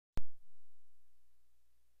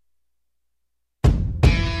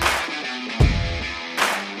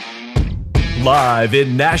Live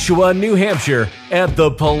in Nashua, New Hampshire at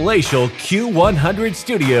the palatial Q100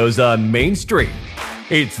 Studios on Main Street.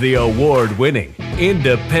 It's the award-winning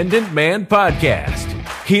Independent Man Podcast.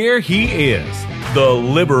 Here he is, the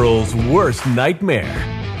liberal's worst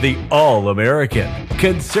nightmare, the all-American,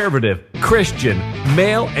 conservative, Christian,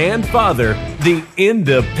 male and father, the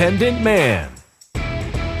Independent Man.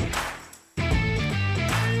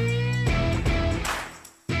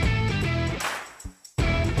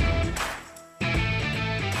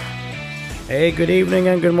 Hey, good evening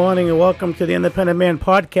and good morning and welcome to the Independent Man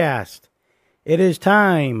Podcast. It is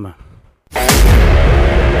time.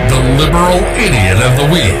 The Liberal Idiot of the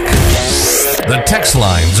Week. The text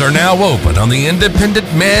lines are now open on the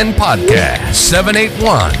Independent Man Podcast,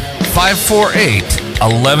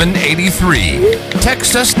 781-548-1183.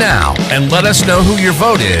 Text us now and let us know who your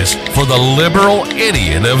vote is for the Liberal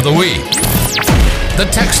Idiot of the Week. The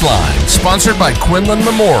text line, sponsored by Quinlan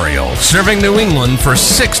Memorial, serving New England for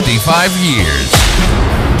 65 years.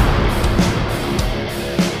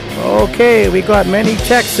 Okay, we got many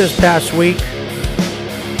texts this past week,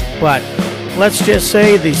 but let's just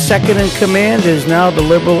say the second in command is now the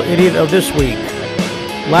Liberal Idiot of this week.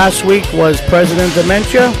 Last week was President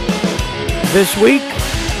Dementia. This week,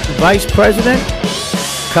 Vice President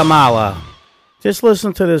Kamala. Just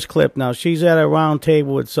listen to this clip now. She's at a round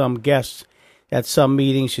table with some guests at some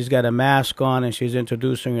meeting. She's got a mask on and she's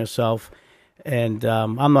introducing herself. And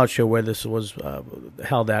I'm not sure where this was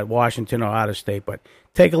held at, Washington or out of state. But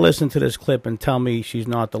take a listen to this clip and tell me she's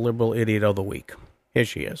not the Liberal Idiot of the Week. Here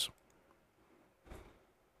she is.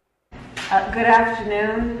 Good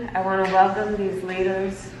afternoon. I want to welcome these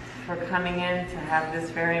leaders for coming in to have this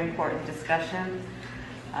very important discussion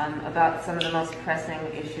about some of the most pressing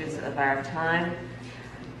issues of our time.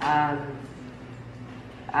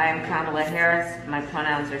 I am Kamala Harris. My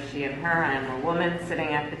pronouns are she and her. I am a woman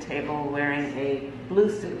sitting at the table wearing a blue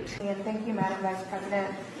suit. And thank you, Madam Vice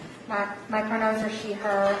President. My pronouns are she,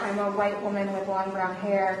 her. I'm a white woman with long brown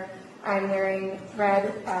hair. I'm wearing a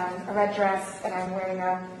red dress, and I'm wearing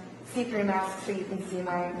a see-through mask so you can see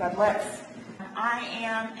my red lips. I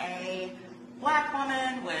am a black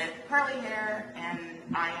woman with curly hair, and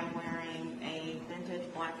I am wearing a vintage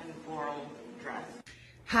black and floral dress.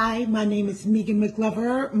 Hi, my name is Megan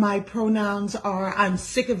McLover. My pronouns are I'm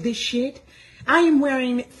sick of this shit. I am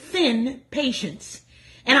wearing thin patience.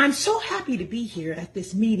 And I'm so happy to be here at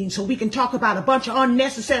this meeting so we can talk about a bunch of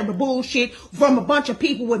unnecessary bullshit from a bunch of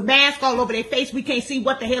people with masks all over their face. We can't see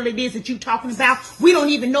what the hell it is that you're talking about. We don't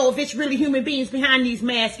even know if it's really human beings behind these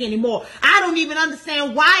masks anymore. I don't even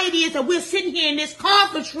understand why it is that we're sitting here in this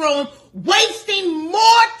conference room wasting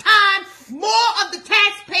more time, more of the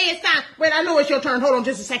taxpayers' time. Wait, I know it's your turn. Hold on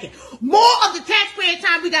just a second. More of the taxpayers'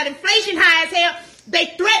 time. We got inflation high as hell.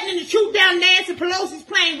 They threatening to shoot down Nancy Pelosi's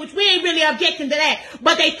plane, which we ain't really objecting to that.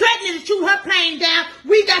 But they threatening to shoot her plane down.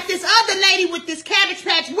 We got this other lady with this Cabbage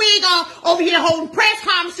Patch wig on over here holding press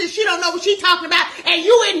conferences. She don't know what she's talking about. And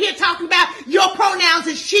you in here talking about your pronouns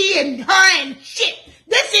is she and her and shit.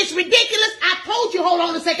 This is ridiculous. I told you, hold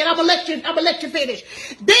on a second. I'm gonna let you finish.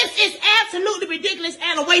 This is absolutely ridiculous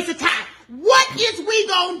and a waste of time. What is we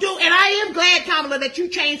gonna do? And I am glad, Kamala, that you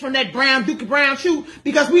changed from that brown Dookie Brown shoe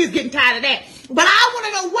because we was getting tired of that. But I want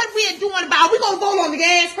to know what we are doing about. Are we gonna vote on the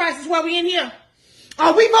gas prices while we in here?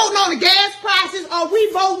 Are we voting on the gas prices? Are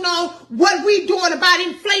we voting on what we doing about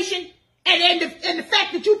inflation? And the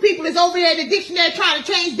fact that you people is over there in the dictionary trying to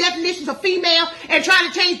change definitions of female and trying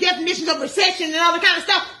to change definitions of recession and all that kind of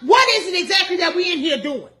stuff. What is it exactly that we in here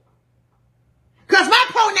doing? Because my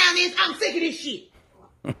pronoun is I'm sick of this shit.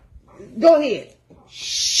 Go ahead.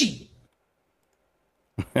 Shit.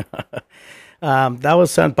 That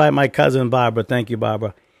was sent by my cousin Barbara. Thank you,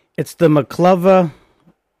 Barbara. It's the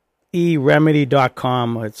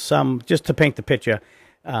McCloverEremedy.com. It's just to paint the picture.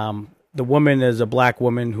 The woman is a black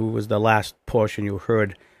woman who was the last portion you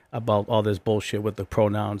heard about all this bullshit with the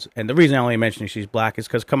pronouns. And the reason I only mentioned she's black is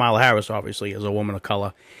because Kamala Harris obviously is a woman of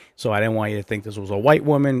color. So I didn't want you to think this was a white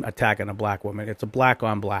woman attacking a black woman. It's a black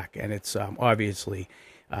on black, and it's obviously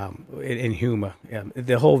in humor.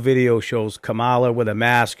 The whole video shows Kamala with a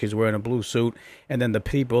mask. She's wearing a blue suit, and then the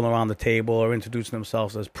people around the table are introducing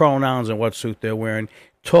themselves as pronouns and what suit they're wearing.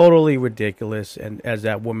 Totally ridiculous. And as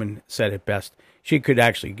that woman said it best, she could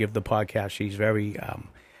actually give the podcast. She's very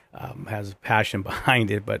has passion behind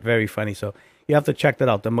it, but very funny. So you have to check that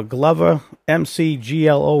out. The McGlover,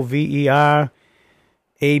 McGlover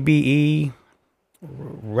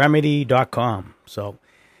remedy.com. So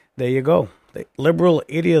there you go. The Liberal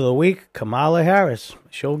Idiot of the Week, Kamala Harris.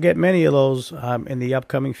 She'll get many of those in the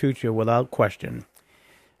upcoming future without question.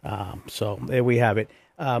 So there we have it.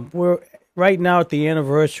 We're right now at the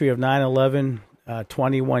anniversary of 9/11,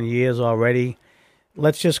 21 years already.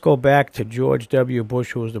 Let's just go back to George W.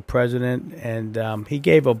 Bush, who was the president, and he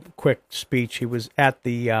gave a quick speech. He was at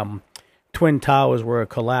the Twin Towers where it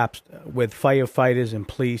collapsed with firefighters and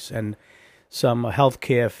police and some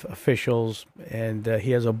healthcare officials, and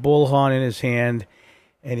he has a bullhorn in his hand,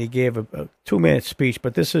 and he gave a 2-minute speech,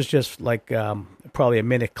 but this is just like probably a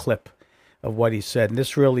minute clip of what he said, and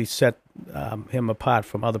this really set him apart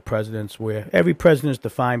from other presidents, where every president is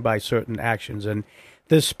defined by certain actions, and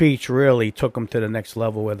this speech really took him to the next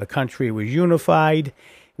level, where the country was unified.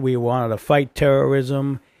 We wanted to fight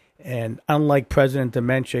terrorism. And unlike President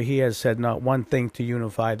Dementia, he has said not one thing to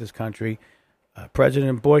unify this country.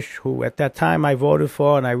 President Bush, who at that time I voted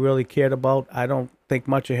for and I really cared about, I don't think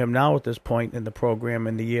much of him now at this point in the program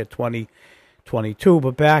in the year 2022.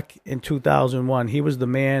 But back in 2001, he was the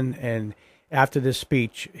man. And after this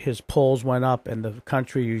speech, his polls went up and the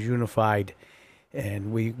country was unified.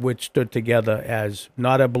 And we stood together as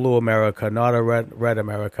not a blue America, not a red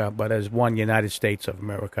America, but as one United States of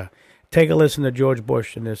America. Take a listen to George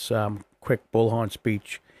Bush in this quick bullhorn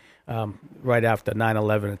speech right after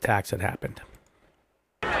 9/11 attacks had happened.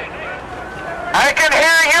 I can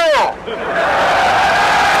hear you!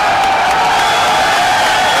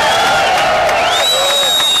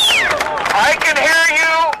 I can hear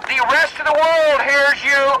you! The rest of the world hears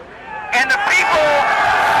you! And the people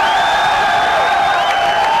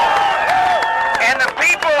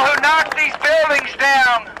who knocked these buildings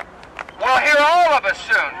down will hear all of us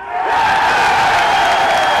soon.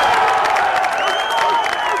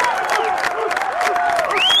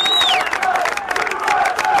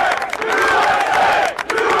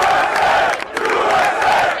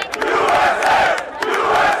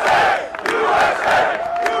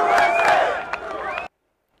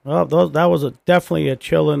 Well, that was definitely a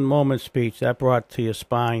chilling moment speech. That brought to your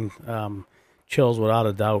spine chills without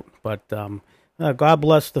a doubt. But God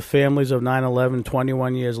bless the families of 9/11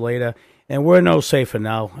 21 years later. And we're no safer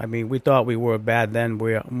now. I mean, we thought we were bad then.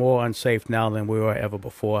 We're more unsafe now than we were ever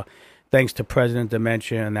before, thanks to President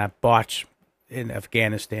Dementia and that botch in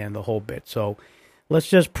Afghanistan, the whole bit. So let's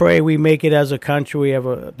just pray we make it as a country. We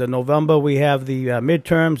have the November, we have the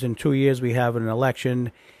midterms. In 2 years, we have an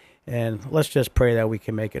election. And let's just pray that we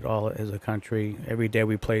can make it all as a country. Every day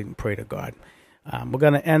we pray to God. We're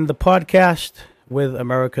going to end the podcast with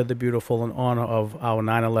America the Beautiful in honor of our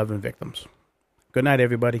 9/11 victims. Good night,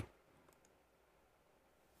 everybody.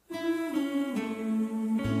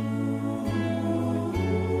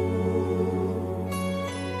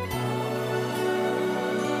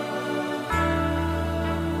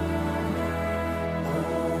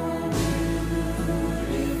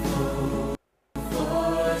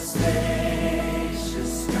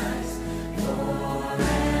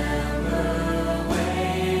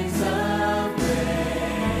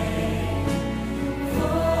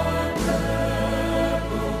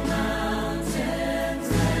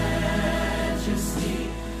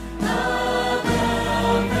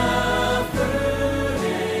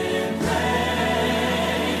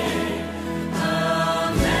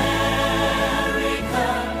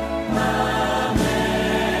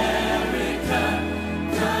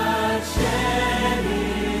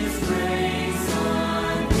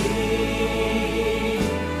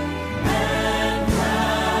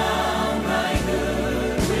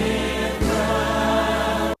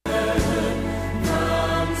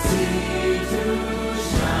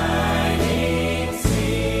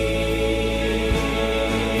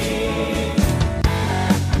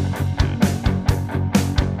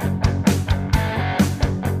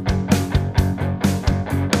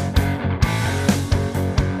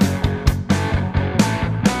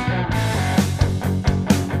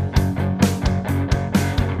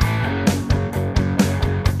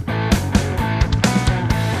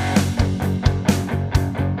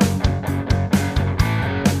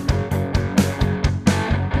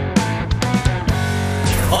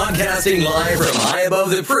 Broadcasting live from high above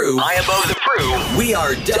the Prue. We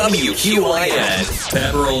are WQIN,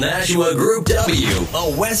 Pepperell Nashua Group W, a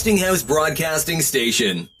Westinghouse broadcasting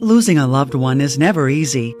station. Losing a loved one is never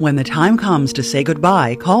easy. When the time comes to say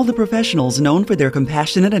goodbye, call the professionals known for their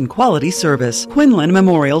compassionate and quality service. Quinlan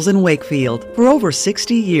Memorials in Wakefield. For over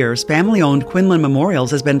 60 years, family-owned Quinlan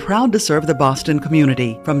Memorials has been proud to serve the Boston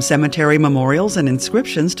community. From cemetery memorials and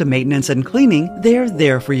inscriptions to maintenance and cleaning, they're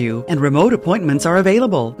there for you, and remote appointments are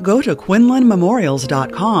available. Go to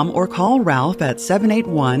QuinlanMemorials.com or call Ralph at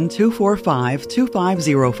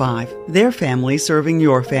 781-245-2505. Their family serving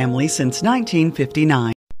your family since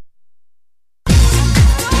 1959.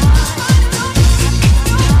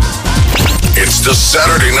 It's It's the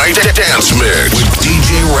Saturday Night Dance Mix with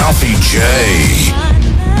DJ Ralphie J.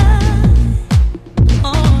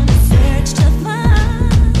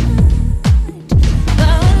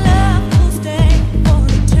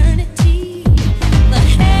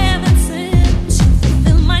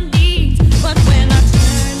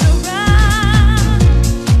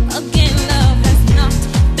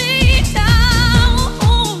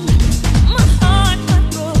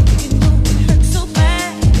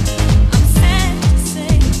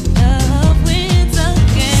 Love wins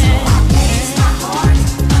again. So I place my heart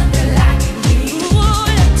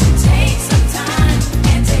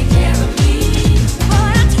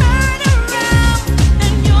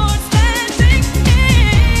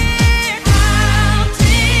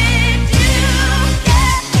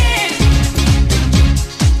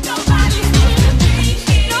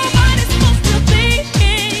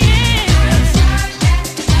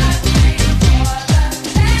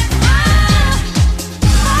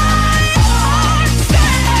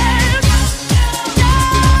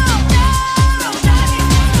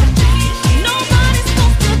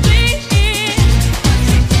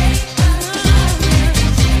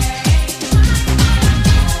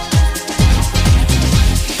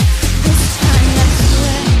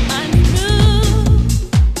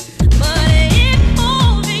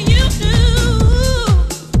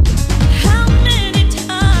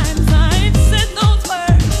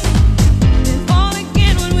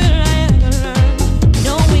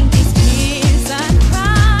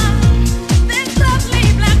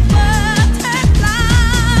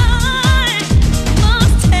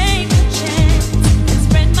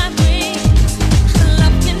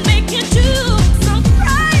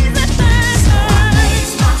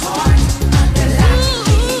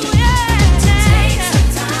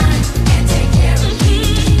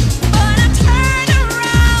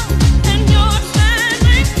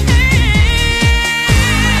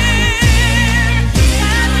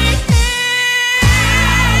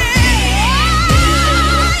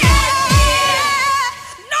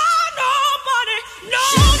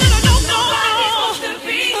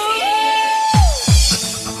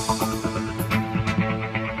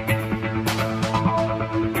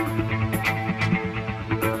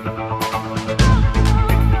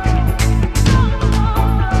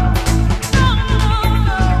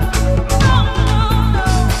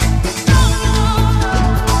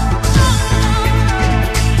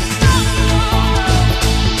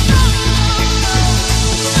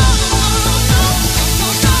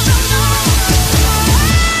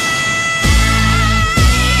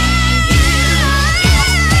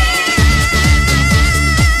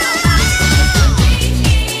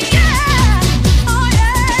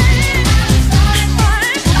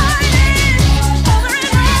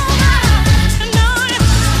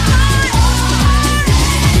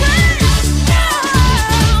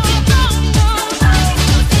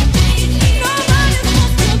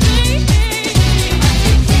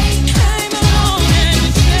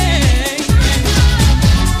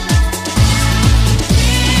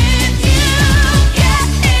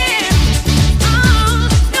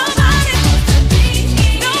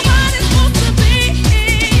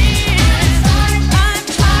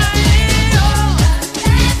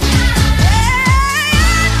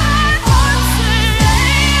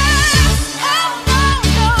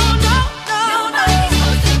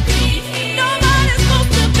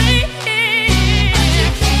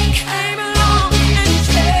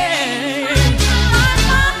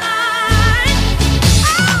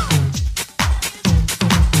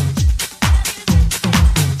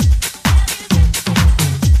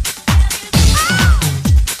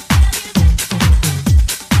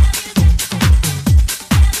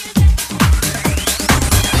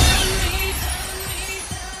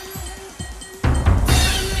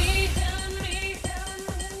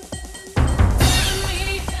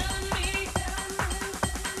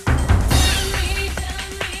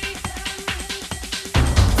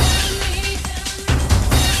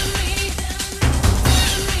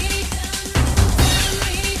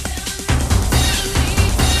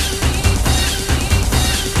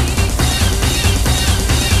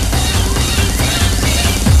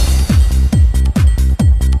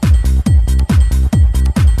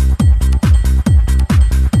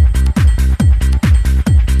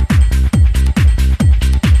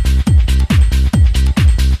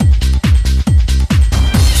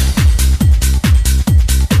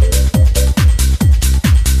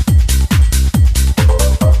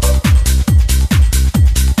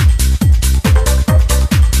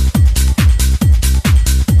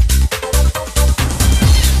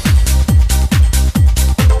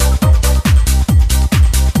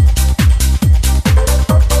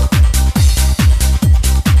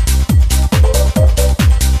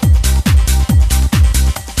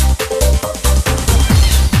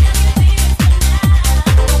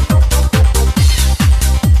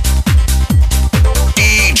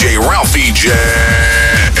Ralphie J.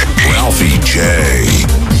 Ralphie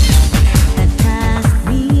J.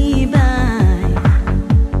 Above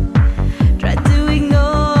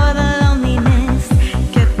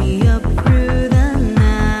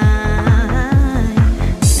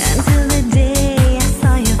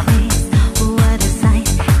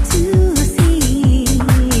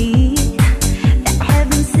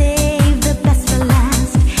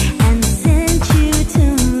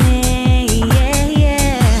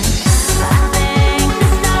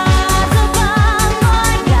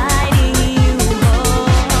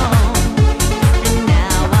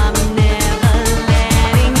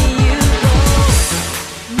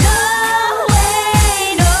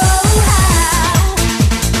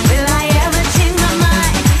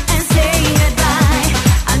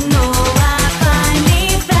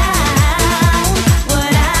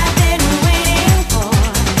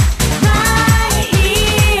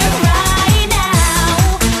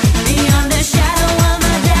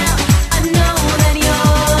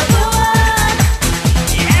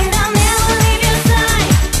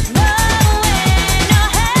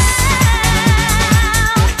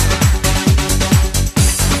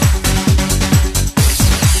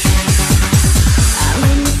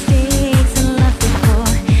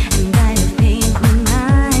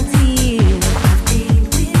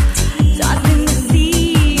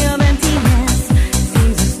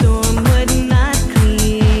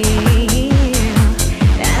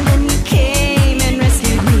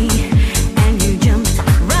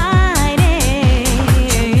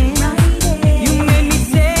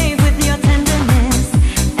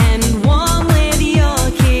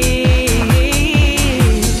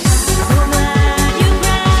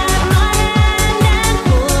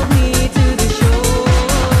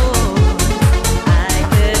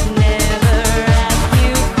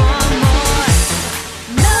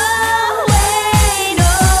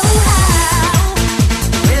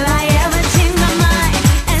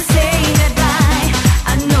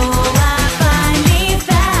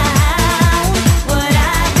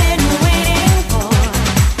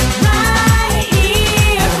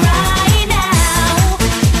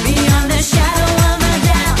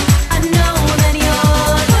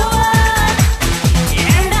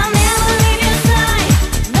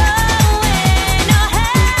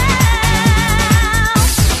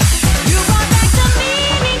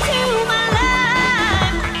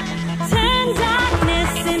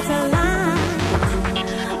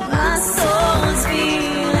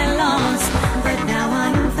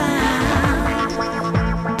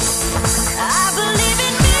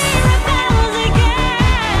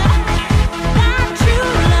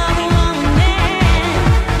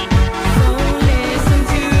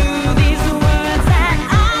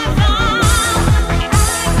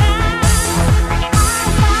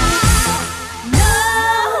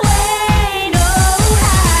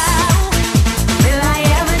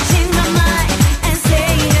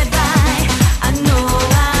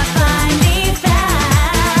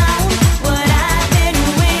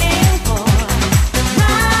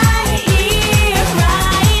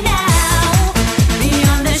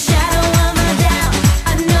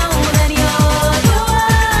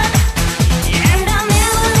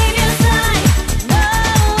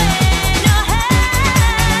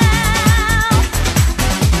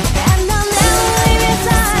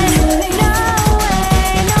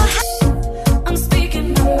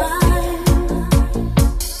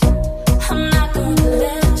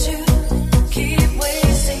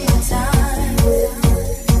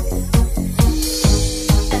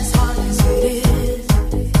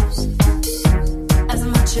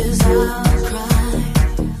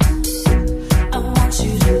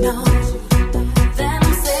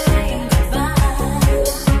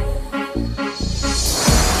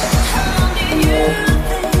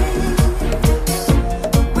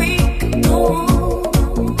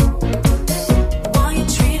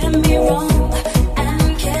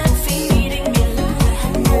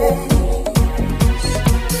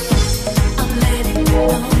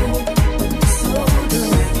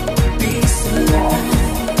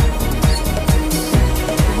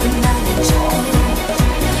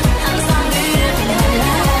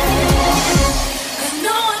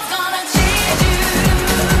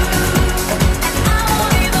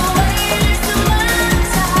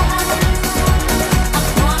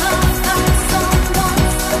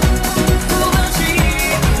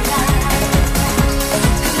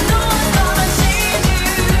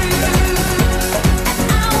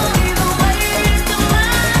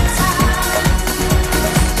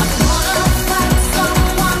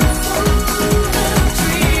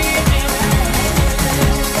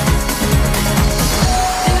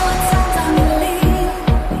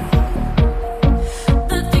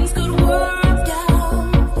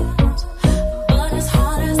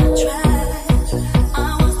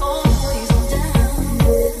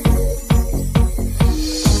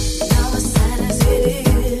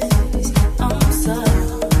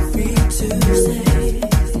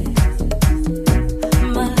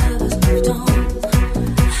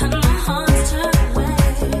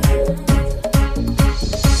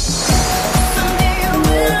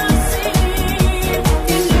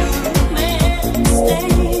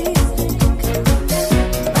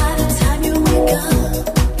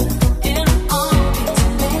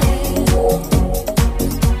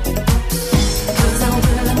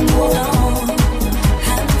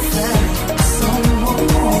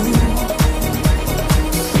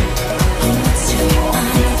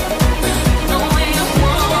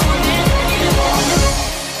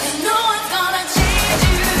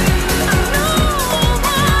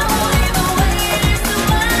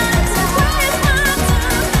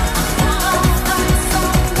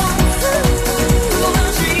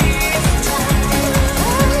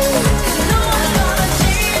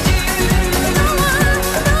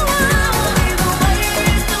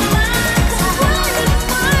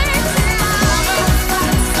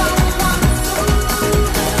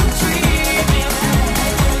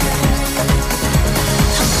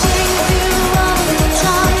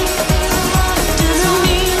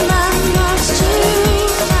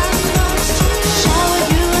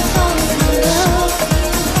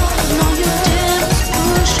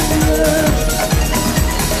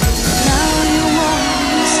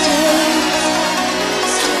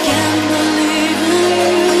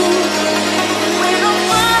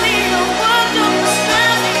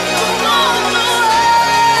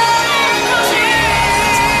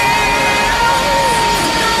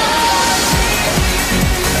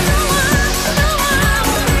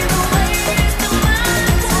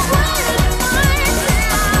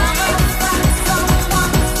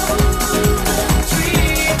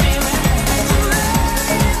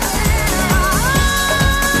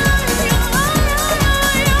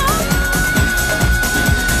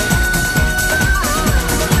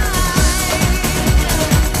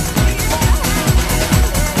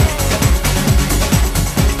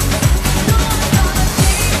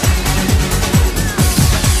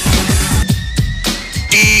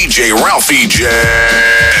DJ Ralphie J.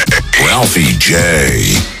 Ralphie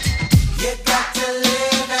J.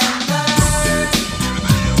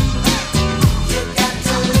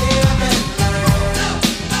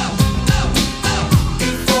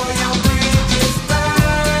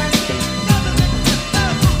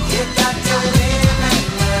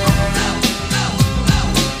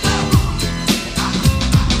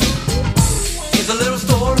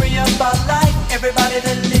 Everybody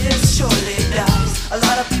that lives surely dies. A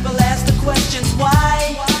lot of people ask the questions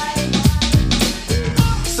why.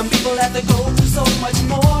 Some people have to go through so much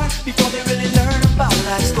more before they really learn about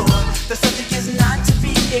life's score. The subject is not to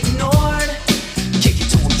be ignored. Kick it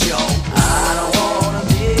to 'em, Joe. I don't wanna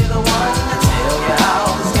be the one to tell you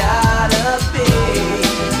how it's gotta be.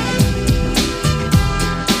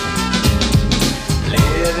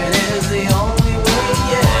 Living is the only way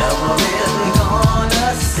you're ever really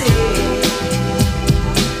gonna see.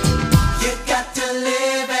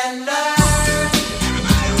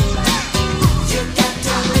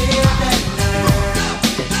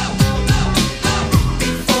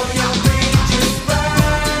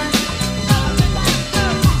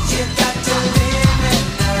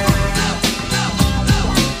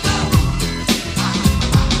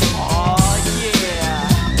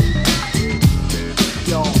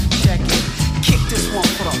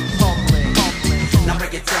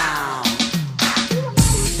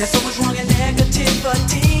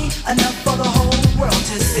 Enough for the whole world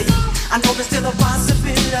to see. I know there's still a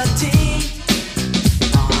possibility.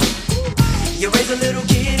 You raise a little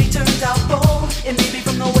kid, he turns out bold, and maybe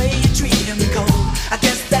from the way you treat him cold. I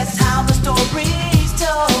guess that's how the story's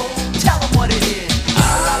told. Tell him what it is.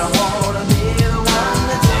 I don't wanna be the one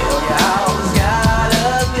to tell you how it's gotta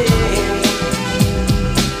be.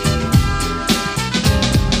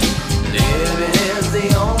 Living is the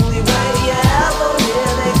only way you're ever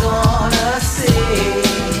really gonna see.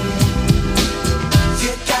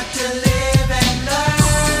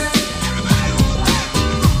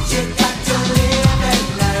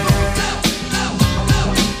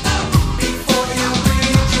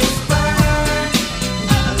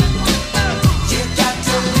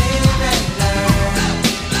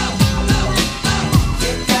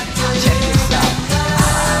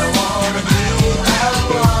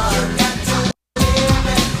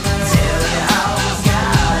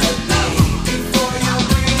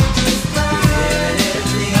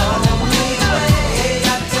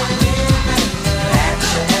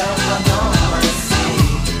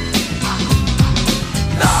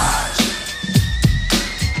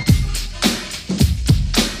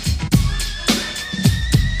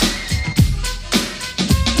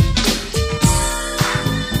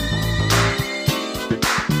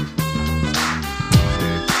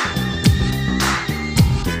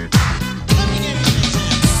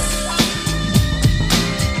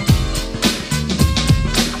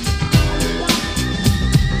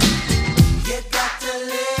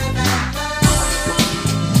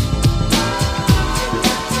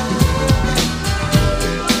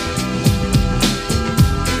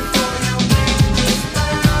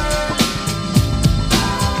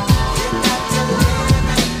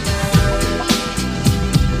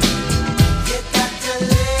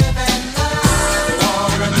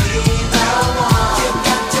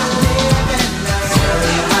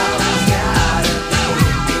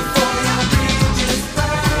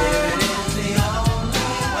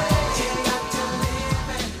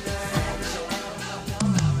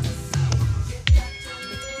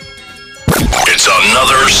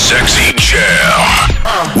 Another sexy jam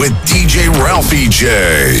with DJ Ralphie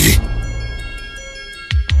J.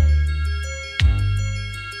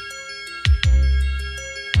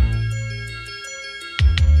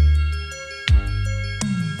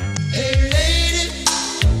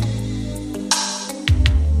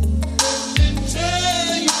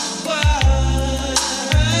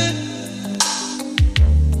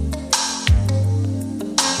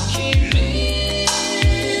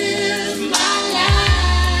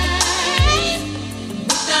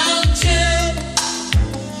 Without you,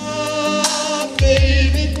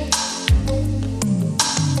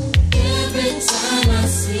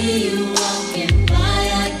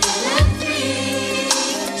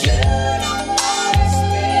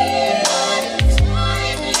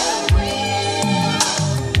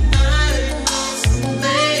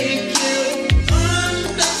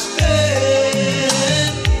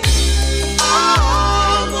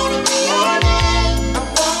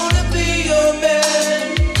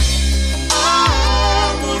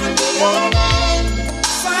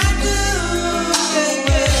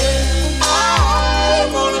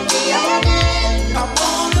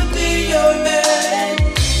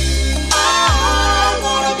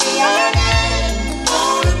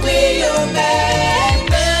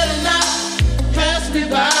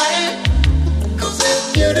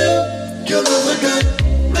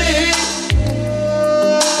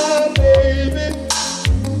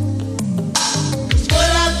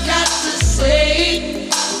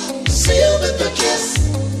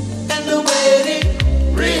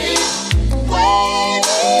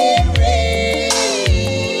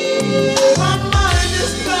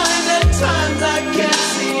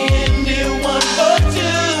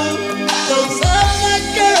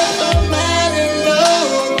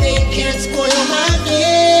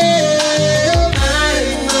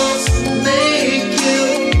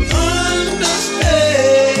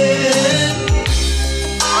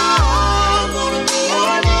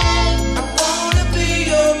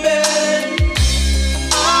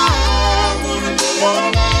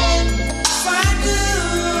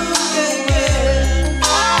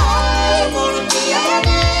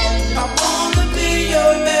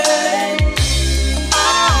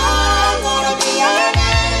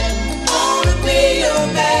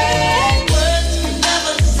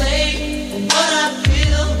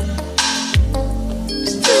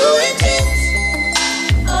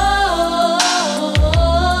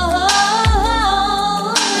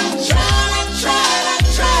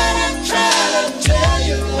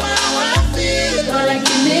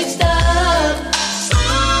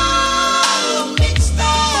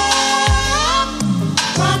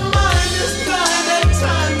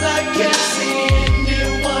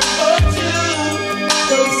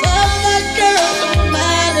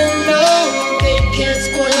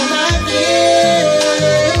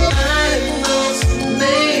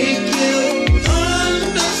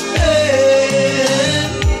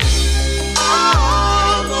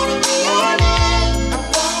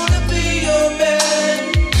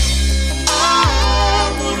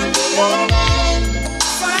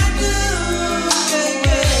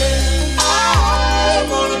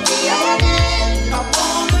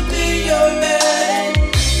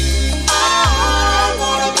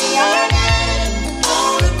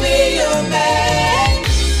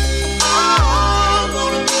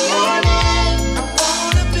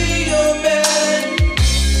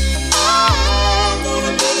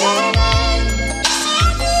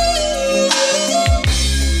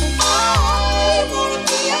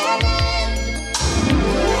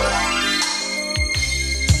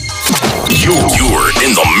 You're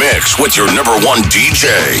in the mix with your number one DJ,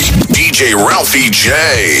 DJ Ralphie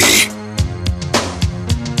J.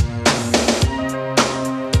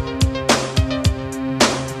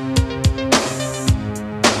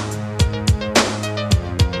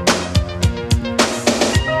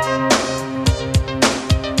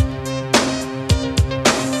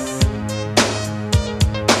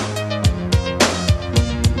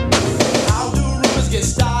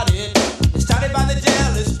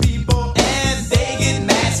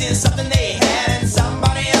 Something they had and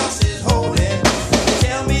somebody else is holding.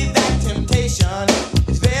 Tell me that temptation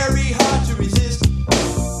is very hard to resist.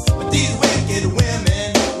 But these wicked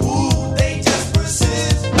women, ooh, they just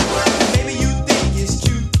persist. Maybe you think it's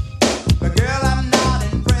cute, but girl, I'm not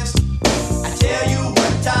impressed. I tell you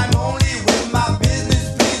one time only with my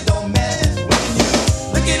business, please don't mess with you.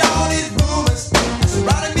 Look at all these rumors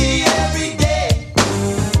surrounding me every day.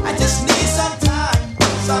 I just need some time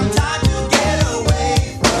to get away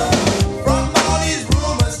from all these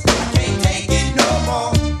rumors. I can't take it no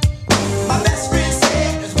more. My best friend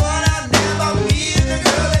said there's one out there about me and the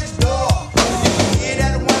girl next door. Did you hear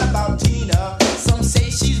that one about Tina? Some say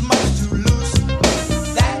she's much too loose.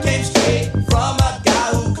 That came straight from a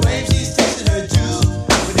guy who claims he's tasted her juice.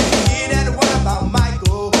 But did you hear that one about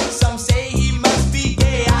Michael? Some say he must be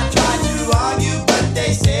gay. I tried to argue, but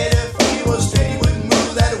they said if he was straight he wouldn't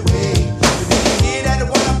move that way. But did you hear that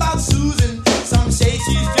one about Susan? Some say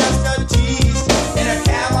she's just a tease. In her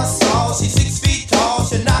camisole, she's 6 feet tall.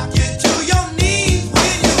 She'll knock you to your knees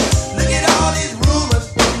when you look at all these rumors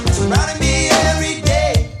surrounding me every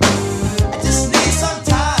day. I just need some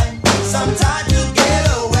time to get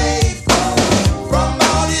away from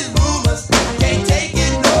all these rumors. I can't take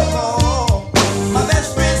it no more. My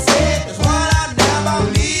best friend said there's one out now about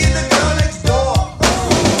me and the girl next door.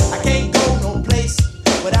 I can't go no place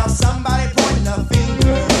without somebody pointing a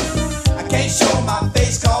finger. I can't show my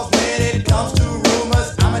face cause when it comes to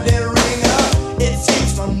rumors, I'm a dead ringer. It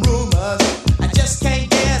seems from rumors, I just can't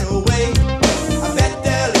get away. I bet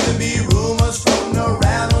there'll even be rumors floating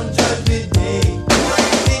around on Judgment Day. I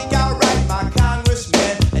think I'll write my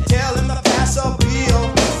congressman and tell him to pass a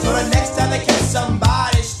bill, so the next time they catch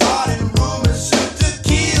somebody starting rumors, shoot to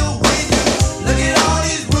kill. When you look at all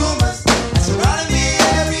these rumors surrounding me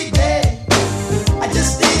every day, I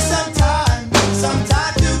just need some time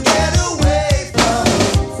to get away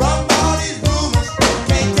from all these rumors.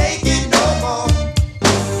 Can't take it no more.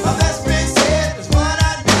 My best friend said there's one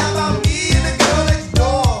out now about me and the girl next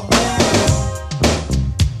door.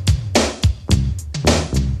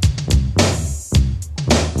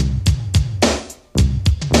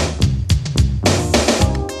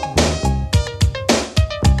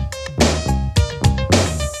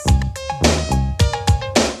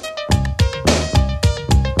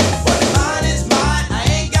 Mine is mine, I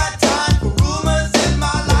ain't got time for rumors in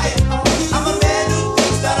my life. I'm a man who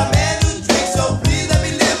thinks, not a man who drinks, so please let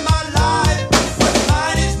me live my life. What's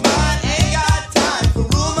mine is mine, ain't got time for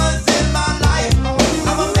rumors in my life.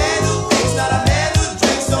 I'm a man who thinks, not a man who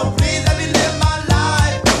drinks, so please let me live my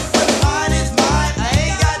life. What's mine is mine, I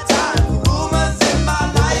ain't got time for rumors in my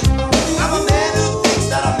life. I'm a man who thinks,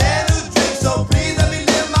 not a man who drinks, so please let me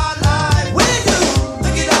live my life. When you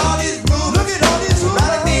look at all these rumors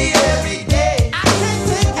surrounding me every day, I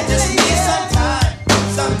just need some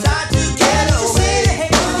time to get away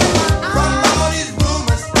from all these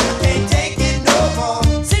rumors. I can't take it no more.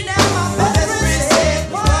 My best friend said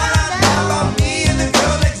there's one out now about me and the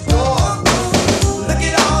girl next door. Look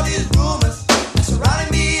at all these rumors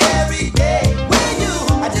surrounding me every day.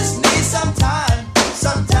 I just need some time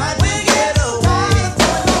to get away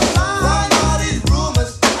from all these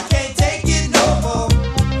rumors. I can't take it no more.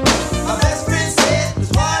 My best friend said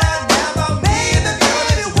there's one out now about me and the girl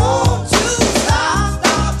next door. Won't you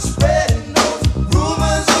stop spreading those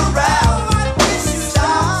rumors around?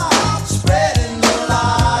 Stop spreading the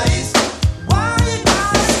lies. Why you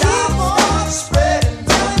gotta stop spreading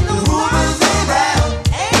the rumors around?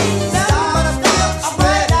 Stop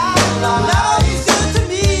spreading the lies. Good to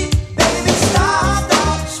me, baby.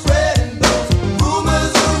 Stop spreading those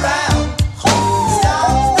rumors around.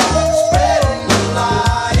 Stop spreading the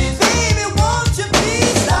lies. Baby, won't you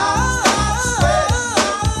please stop spreading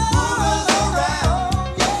rumors around?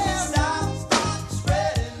 Yeah, stop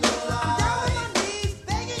spreading the lies. Down on my knees,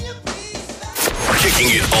 begging you please stop. Kicking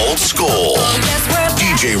it old school.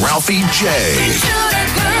 DJ Ralphie J.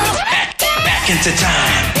 Back into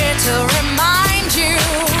time. To remind you.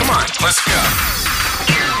 Come on, let's go.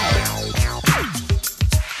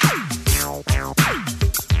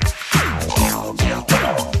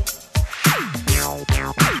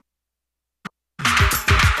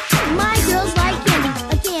 My girl's like candy,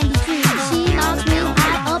 a candy tree. She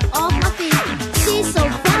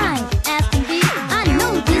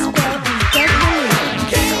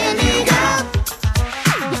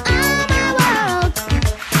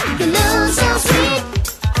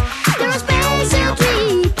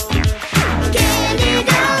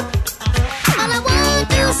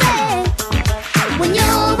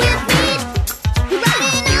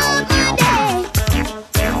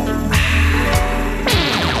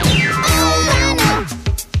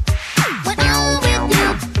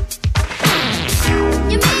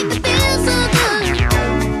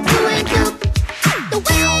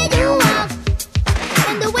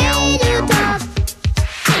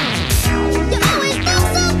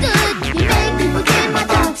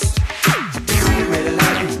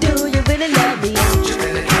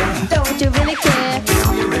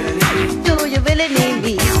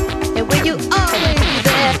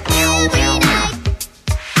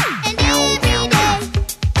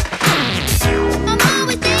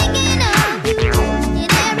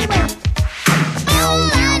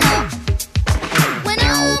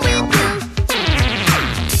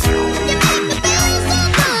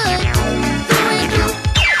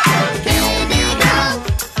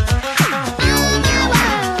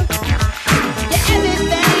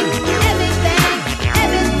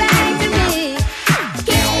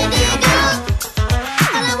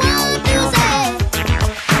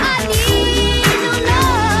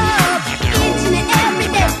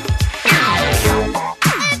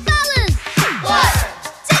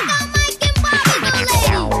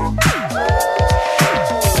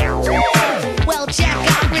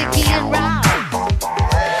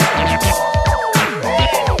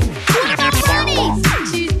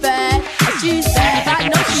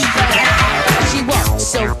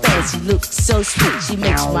so sweet, she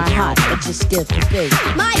makes my heart just skip a beat.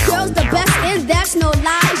 My girl's the best and that's no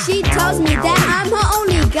lie. She tells me that I'm her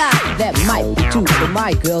only guy. That might be true, but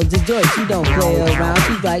my girl's a joy. She don't play around,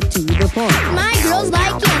 she's right to the point. My girl's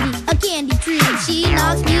like candy, a candy tree. She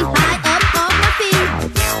knocks me high up on my feet.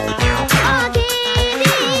 Oh, candy,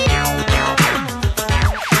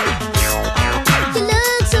 you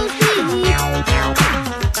look so sweet. Oh, candy,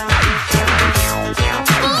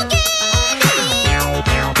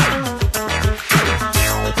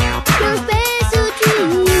 your special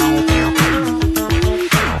treat.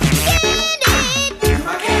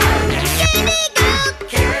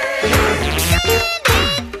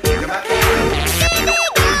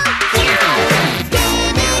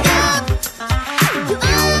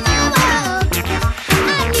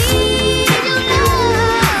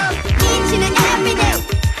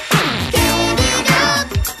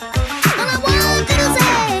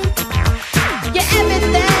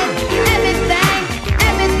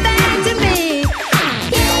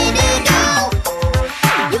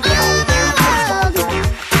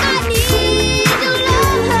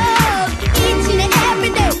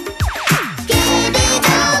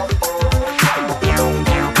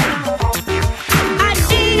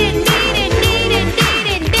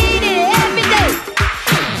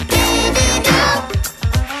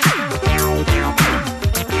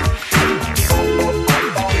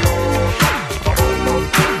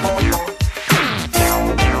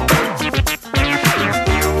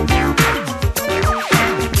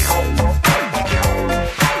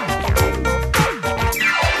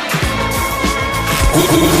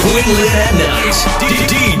 Quinlan at night.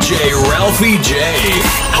 DJ Ralphie J.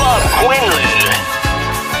 Club Quinlan.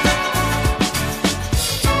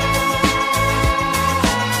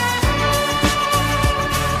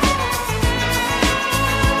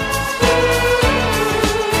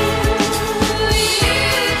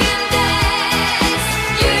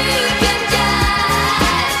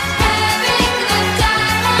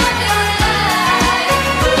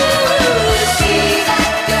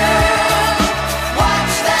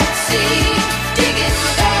 Digging,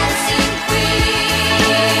 dancing queen.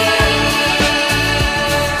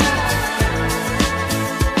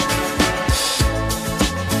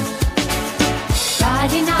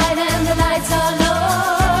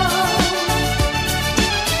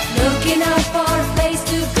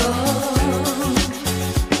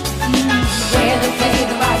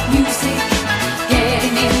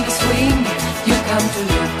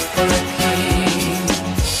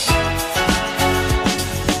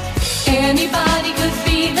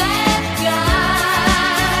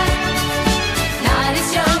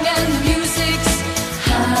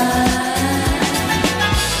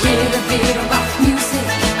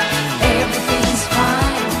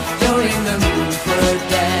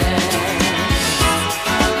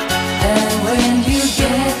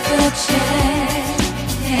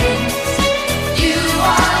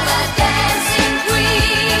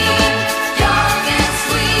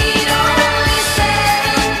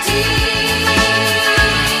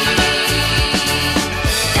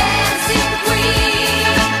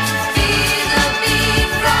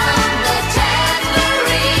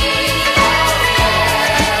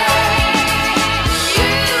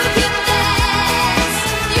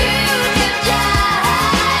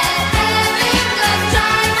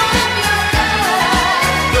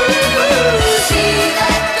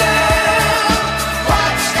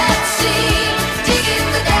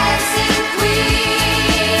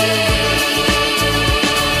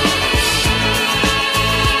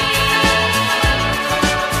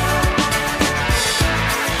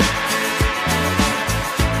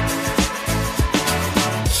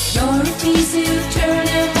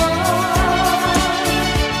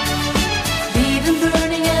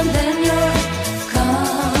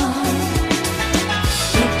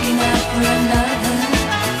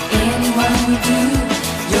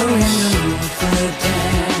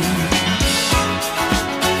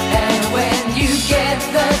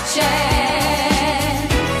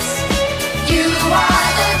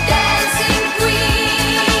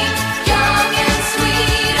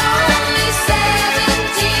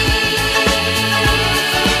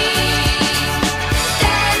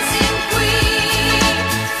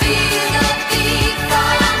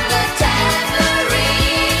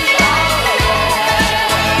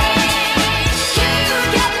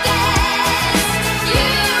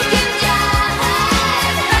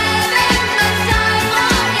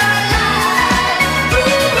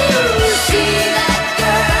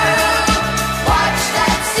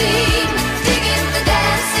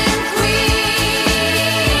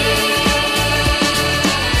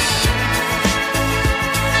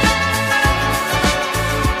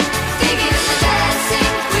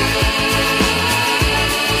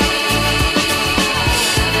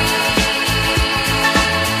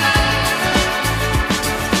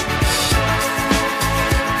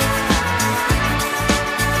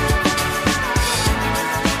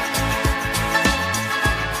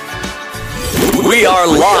 We are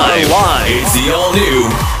live. It's the all new,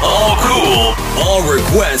 all cool, all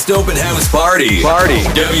request open house party.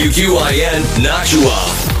 WQIN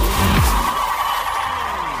Nashua.